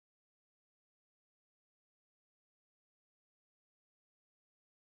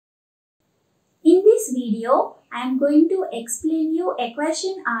this video, I am going to explain you a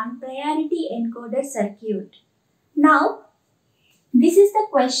question on priority encoder circuit. Now, this is the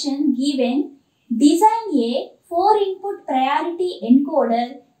question given. Design a 4-input priority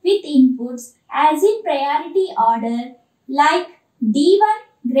encoder with inputs as in priority order like D1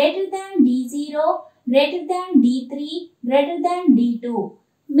 greater than D0 greater than D3 greater than D2.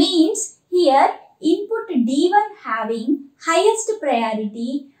 Means here input D1 having highest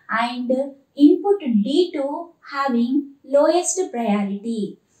priority and input D2 having lowest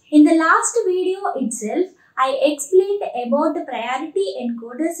priority. In the last video itself, I explained about the priority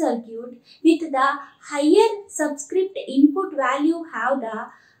encoder circuit with the higher subscript input value have the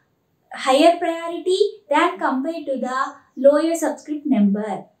higher priority than compared to the lower subscript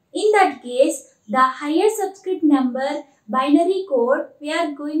number. In that case, the higher subscript number binary code we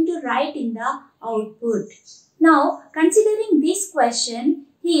are going to write in the output. Now, considering this question,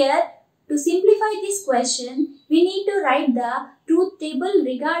 here to simplify this question, we need to write the truth table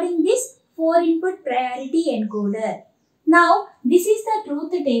regarding this 4-input priority encoder. Now, this is the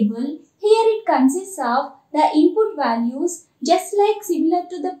truth table. Here it consists of the input values just like similar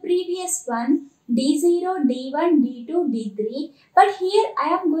to the previous one, D0, D1, D2, D3. But here I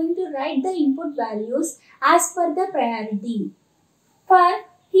am going to write the input values as per the priority. For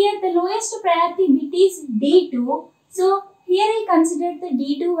here the lowest priority bit is D2. So here I consider the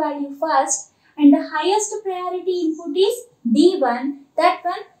D2 value first and the highest priority input is D1. That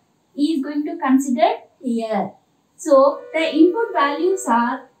one is going to consider here. So the input values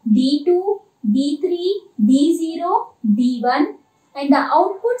are D2, D3, D0, D1 and the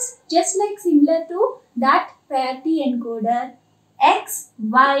outputs just like similar to that priority encoder. X,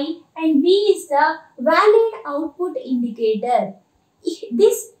 Y and V is the valid output indicator.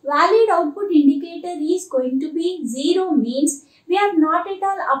 This valid output indicator is going to be 0 means we are not at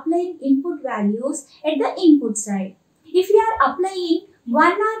all applying input values at the input side. If we are applying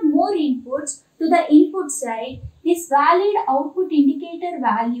one or more inputs to the input side, this valid output indicator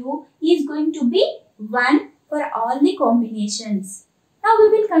value is going to be 1 for all the combinations. Now we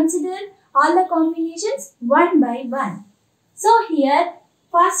will consider all the combinations one by one. So here,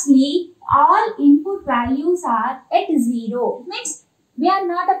 firstly, all input values are at 0. Means we are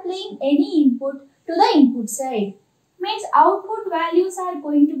not applying any input to the input side. Means output values are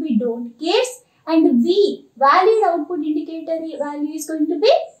going to be don't cares and V, valid output indicator value is going to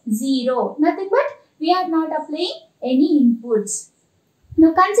be 0. Nothing but we are not applying any inputs.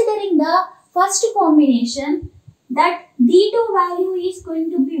 Now considering the first combination, that D2 value is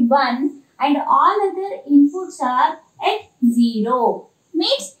going to be 1 and all other inputs are at 0.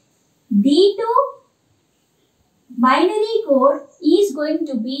 Means D2 binary code is going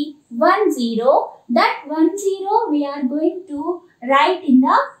to be 10. That 10 we are going to write in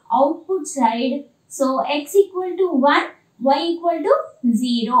the output side. So X equal to 1, Y equal to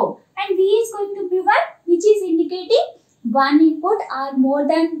 0 and V is going to be 1 which is indicating one input or more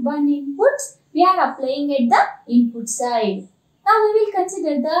than one inputs we are applying at the input side. Now we will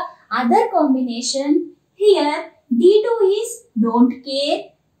consider the other combination. Here D2 is don't care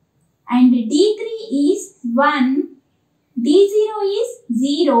and D3 is 1, D0 is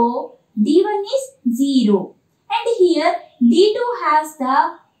 0, D1 is 0 and here D2 has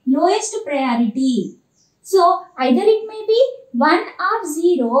the lowest priority. So either it may be 1 or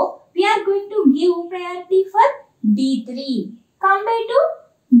 0, we are going to give priority for D3 compared to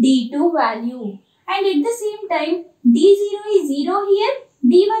D2 value. And at the same time, D0 is 0 here,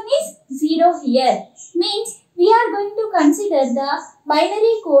 D1 is 0 here. Means we are going to consider the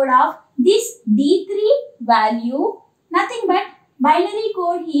binary code of this D3 value. Nothing but binary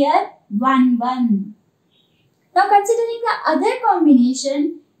code here 1, 1. Now considering the other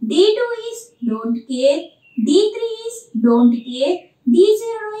combination, D2 is don't care, D3 is don't care,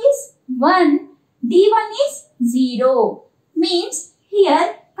 D0 is 1, D1 is 0. Means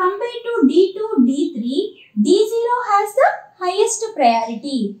here compared to D2, D3, D0 has the highest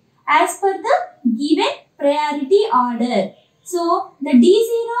priority as per the given priority order. So the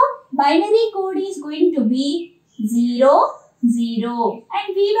D0 binary code is going to be 0, 0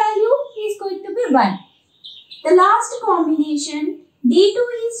 and V value is going to be 1. The last combination, D2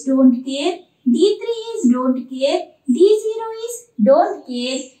 is don't care, D3 is don't care, D0 is don't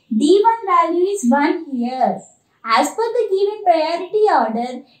care, D1 value is 1 here. As per the given priority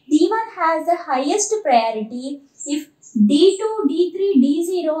order, D1 has the highest priority. If D2, D3,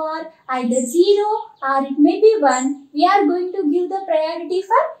 D0 are either 0 or it may be 1, we are going to give the priority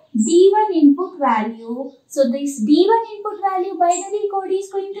for D1 input value. So this D1 input value binary code is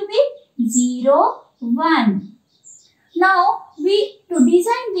going to be 0, 1. Now to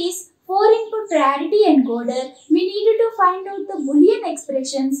design this 4 input priority encoder, we needed to find out the Boolean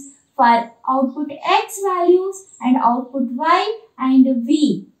expressions for output X values and output Y and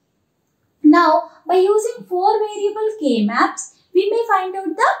V. Now, by using 4 variable K-maps, we may find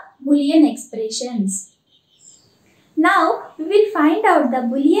out the Boolean expressions. Now, we will find out the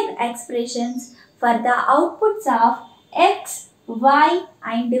Boolean expressions for the outputs of X, Y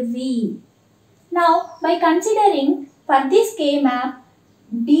and V. Now, by considering for this K-map,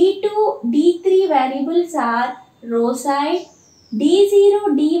 D2, D3 variables are row side, D0,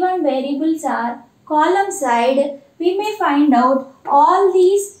 D1 variables are column side, we may find out all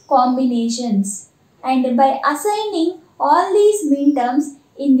these combinations. And by assigning all these minterms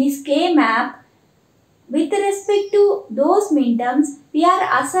in this K-map, with respect to those minterms, we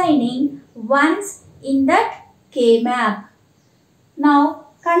are assigning ones in that K-map. Now,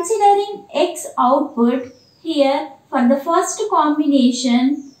 considering X output, here for the first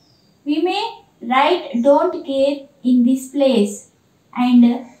combination, we may write don't care in this place.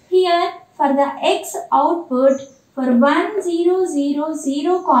 And here for the X output, for 1, 0, 0,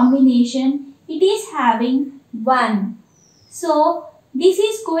 0 combination, it is having 1. So, this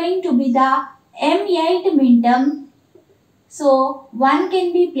is going to be the M8 minterm. So, 1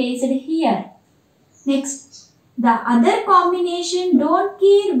 can be placed here. Next, the other combination don't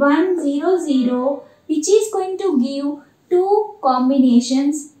care 1, 0, 0, which is going to give 2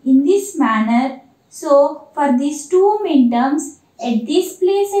 combinations in this manner. So, for these 2 minterms, at this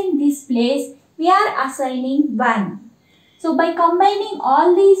place and this place, we are assigning 1. So, by combining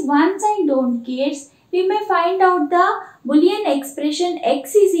all these ones and don't cares, we may find out the Boolean expression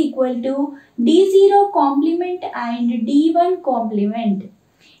X is equal to D0 complement and D1 complement.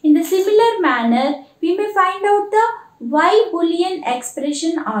 In the similar manner, we may find out the Y Boolean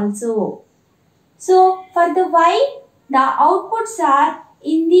expression also. So, for the Y, the outputs are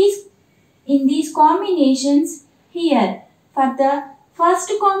in these combinations here. For the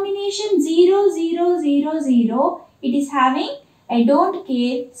first combination 0, 0, 0, 0, it is having a don't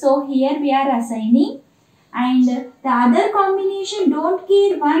care. So, here we are assigning. And the other combination don't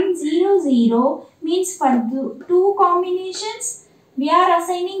care 1, 0, 0 means for the 2 combinations, we are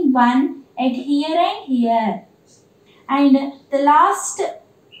assigning 1 at here and here. And the last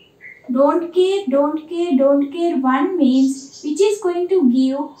don't care 1 means which is going to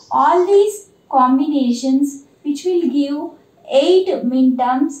give all these combinations which will give 8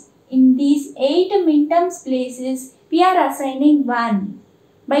 minterms. In these 8 minterms places, we are assigning 1.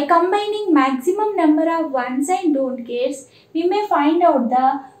 By combining maximum number of ones and don't cares, we may find out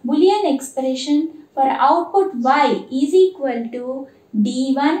the Boolean expression for output Y is equal to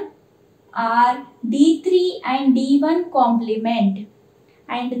D1 or D3 and D1 complement.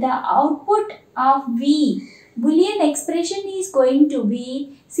 And the output of V Boolean expression is going to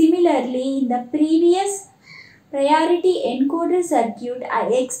be similarly in the previous priority encoder circuit I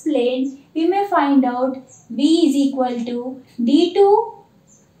explained. We may find out V is equal to D2 or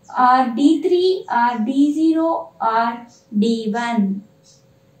D3 or D0 or D1.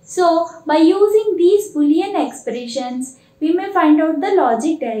 So, by using these Boolean expressions, we may find out the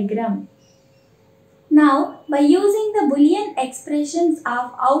logic diagram. Now, by using the Boolean expressions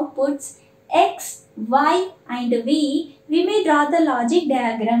of outputs X, Y and V, we may draw the logic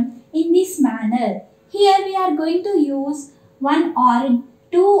diagram in this manner. Here we are going to use 2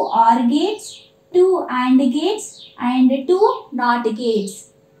 OR gates, 2 AND gates and 2 NOT gates.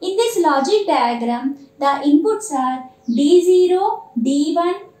 In this logic diagram, the inputs are D0,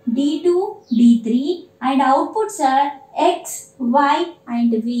 D1, D2, D3 and outputs are X, Y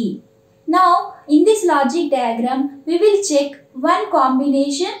and V. Now, in this logic diagram, we will check one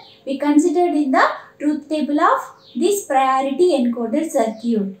combination we considered in the truth table of this priority encoder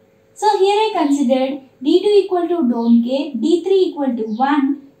circuit. So, here I considered D2 equal to don't care, D3 equal to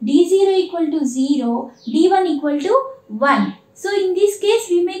 1, D0 equal to 0, D1 equal to 1. So, in this case,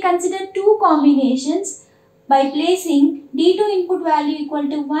 we may consider 2 combinations by placing D2 input value equal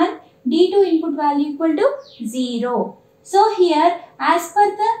to 1, D2 input value equal to 0. So, here as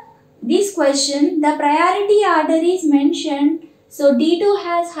per this question, the priority order is mentioned. So, D2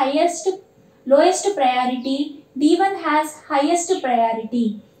 has lowest priority, D1 has highest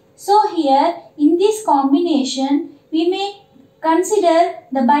priority. So, here in this combination, we may consider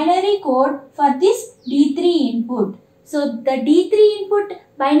the binary code for this D3 input. So, the D3 input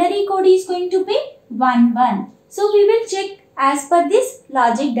binary code is going to be 1, 1. So, we will check as per this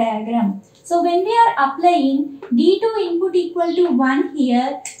logic diagram. So, when we are applying D2 input equal to 1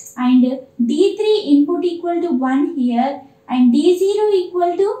 here and D3 input equal to 1 here and D0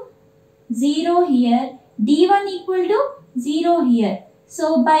 equal to 0 here, D1 equal to 0 here.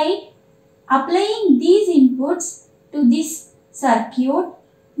 So, by applying these inputs to this circuit,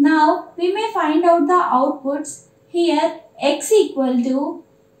 now we may find out the outputs. Here x equal to,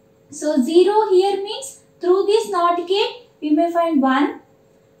 so 0 here means through this NOT gate we may find 1,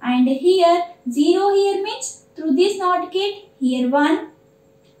 and here 0 here means through this NOT gate here 1,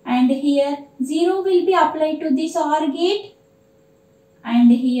 and here 0 will be applied to this OR gate, and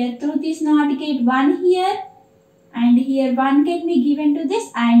here through this NOT gate 1 here, and here 1 can be given to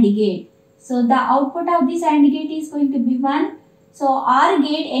this AND gate. So the output of this AND gate is going to be 1. So OR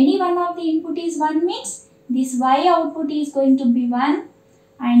gate, any one of the input is 1 means this Y output is going to be 1,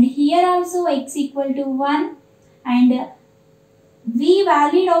 and here also x equal to 1, and V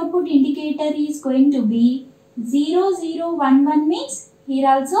valid output indicator is going to be 0, 0, 1, 1 means here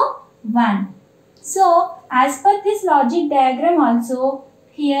also 1. So as per this logic diagram also,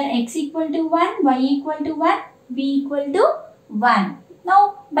 here x equal to 1, y equal to 1, v equal to 1.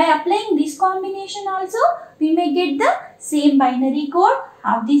 Now by applying this combination also, we may get the same binary code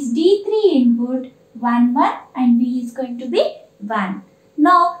of this D3 input 1, 1 and v is going to be 1.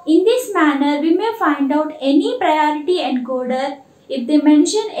 Now in this manner we may find out any priority encoder if they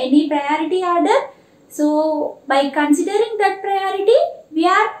mention any priority order. So by considering that priority, we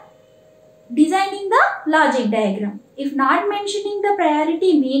are designing the logic diagram. If not mentioning the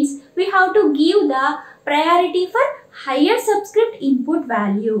priority means we have to give the priority for higher subscript input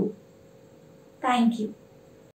value. Thank you.